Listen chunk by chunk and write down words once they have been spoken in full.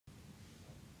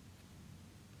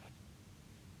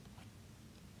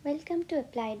Welcome to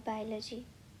Applied Biology.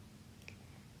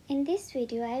 In this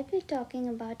video, I will be talking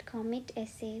about Comet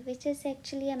Assay, which is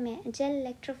actually a gel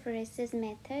electrophoresis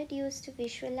method used to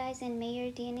visualize and measure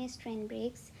DNA strand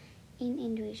breaks in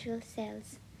individual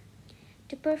cells.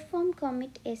 To perform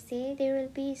Comet Assay, there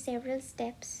will be several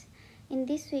steps. In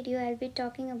this video, I will be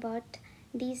talking about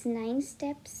these 9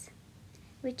 steps,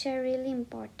 which are really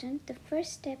important. The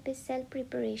first step is cell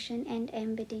preparation and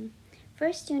embedding.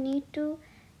 First, you need to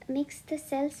mix the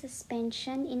cell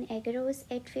suspension in agarose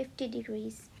at 50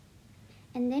 degrees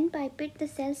and then pipette the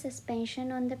cell suspension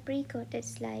on the pre-coated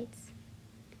slides.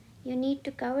 You need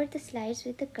to cover the slides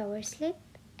with a cover slip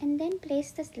and then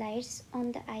place the slides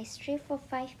on the ice tray for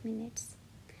 5 minutes.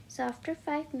 So after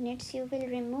 5 minutes, you will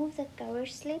remove the cover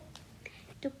slip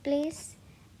to place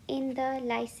in the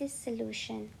lysis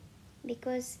solution,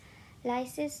 because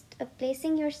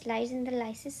placing your slides in the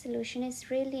lysis solution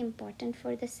is really important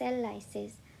for the cell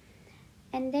lysis.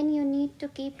 And then you need to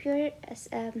keep your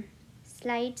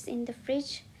slides in the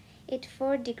fridge at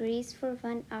 4 degrees for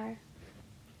 1 hour.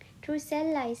 Through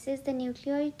cell lysis, the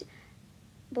nucleoid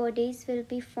bodies will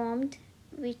be formed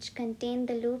which contain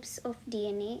the loops of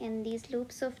DNA, and these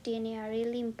loops of DNA are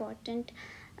really important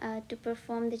to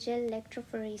perform the gel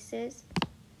electrophoresis.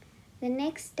 The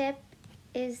next step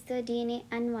is the DNA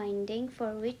unwinding,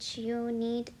 for which you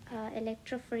need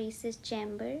electrophoresis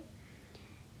chamber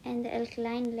and the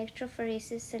alkaline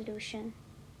electrophoresis solution.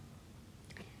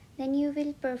 Then you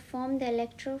will perform the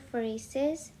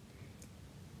electrophoresis,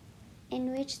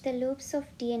 in which the loops of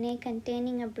DNA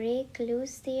containing a break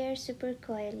lose their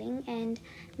supercoiling and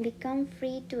become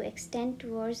free to extend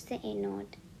towards the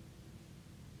anode.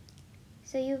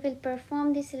 So you will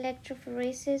perform this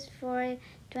electrophoresis for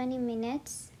 20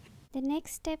 minutes. The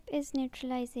next step is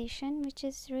neutralization, which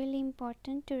is really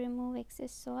important to remove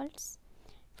excess salts.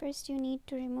 First, you need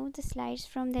to remove the slides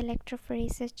from the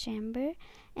electrophoresis chamber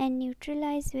and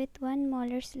neutralize with 1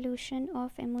 molar solution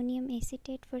of ammonium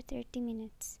acetate for 30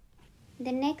 minutes.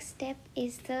 The next step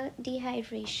is the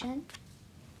dehydration.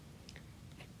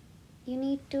 You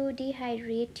need to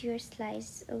dehydrate your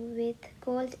slides with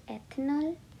cold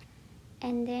ethanol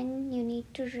and then you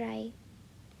need to dry.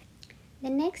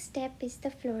 The next step is the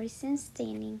fluorescence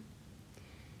staining.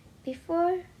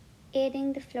 Before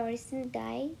adding the fluorescent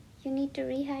dye, you need to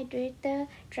rehydrate the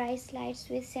dry slides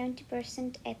with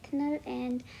 70% ethanol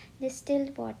and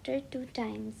distilled water 2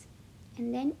 times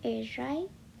and then air dry.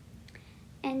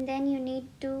 And then you need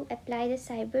to apply the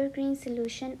cyber green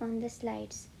solution on the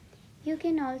slides. You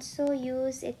can also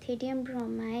use ethidium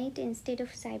bromide instead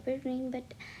of cyber green,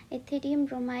 but ethidium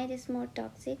bromide is more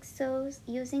toxic, so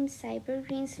using cyber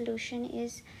green solution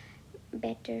is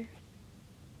better.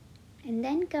 And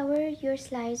then cover your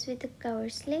slides with a cover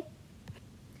slip.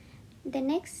 The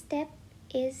next step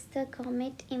is the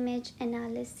comet image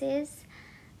analysis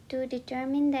to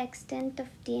determine the extent of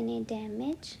DNA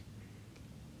damage.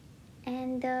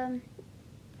 And the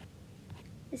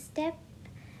step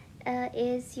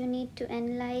is you need to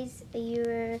analyze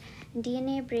your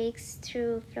DNA breaks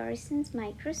through fluorescence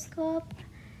microscope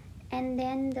and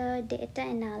then the data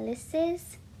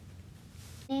analysis.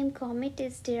 The name comet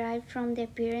is derived from the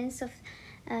appearance of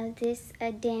this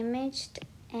damaged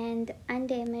and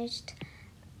undamaged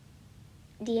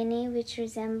DNA which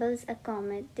resembles a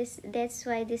comet. That's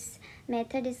why this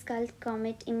method is called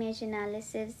comet image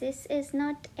analysis. This is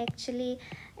not actually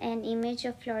an image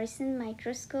of fluorescent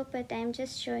microscope, but I'm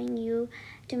just showing you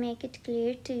to make it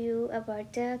clear to you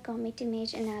about the comet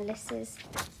image analysis.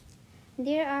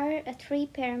 There are 3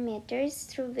 parameters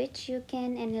through which you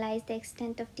can analyze the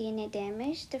extent of DNA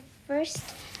damage. The first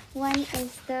one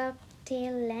is the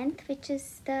tail length, which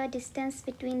is the distance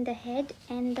between the head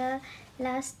and the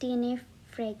last DNA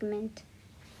fragment.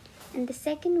 And the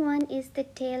second one is the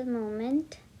tail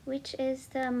moment, which is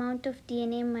the amount of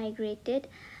DNA migrated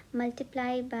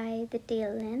multiplied by the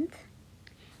tail length.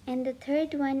 And the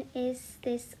third one is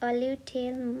this olive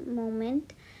tail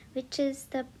moment, which is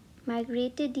the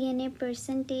migrated DNA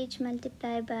percentage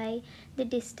multiplied by the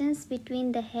distance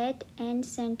between the head and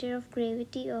center of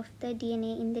gravity of the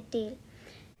DNA in the tail.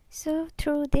 So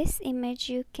through this image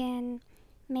you can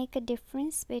make a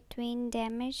difference between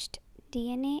damaged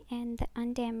DNA and the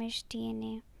undamaged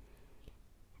DNA,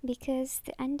 because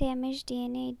the undamaged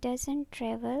DNA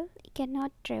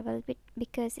cannot travel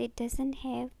because it doesn't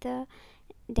have the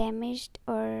damaged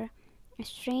or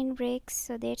strain breaks,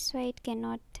 so that's why it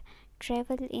cannot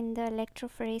travel in the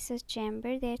electrophoresis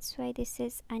chamber. That's why this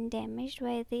is undamaged,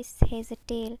 while this has a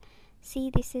tail. See,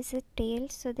 this is a tail,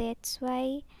 so that's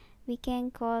why we can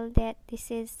call that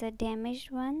this is the damaged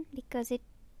one, because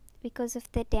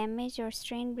of the damage or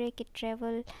strain break, it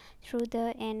traveled through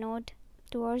the anode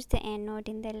towards the anode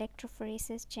in the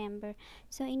electrophoresis chamber.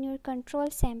 So in your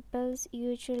control samples,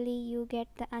 usually you get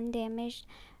the undamaged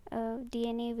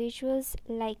DNA visuals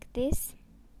like this,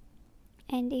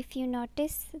 and if you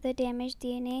notice the damaged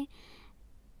DNA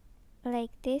like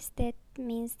this, that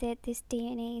means that this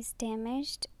DNA is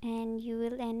damaged, and you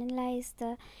will analyze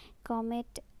the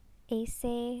Comet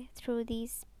assay through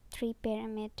these three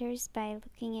parameters by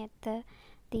looking at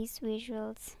these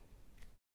visuals.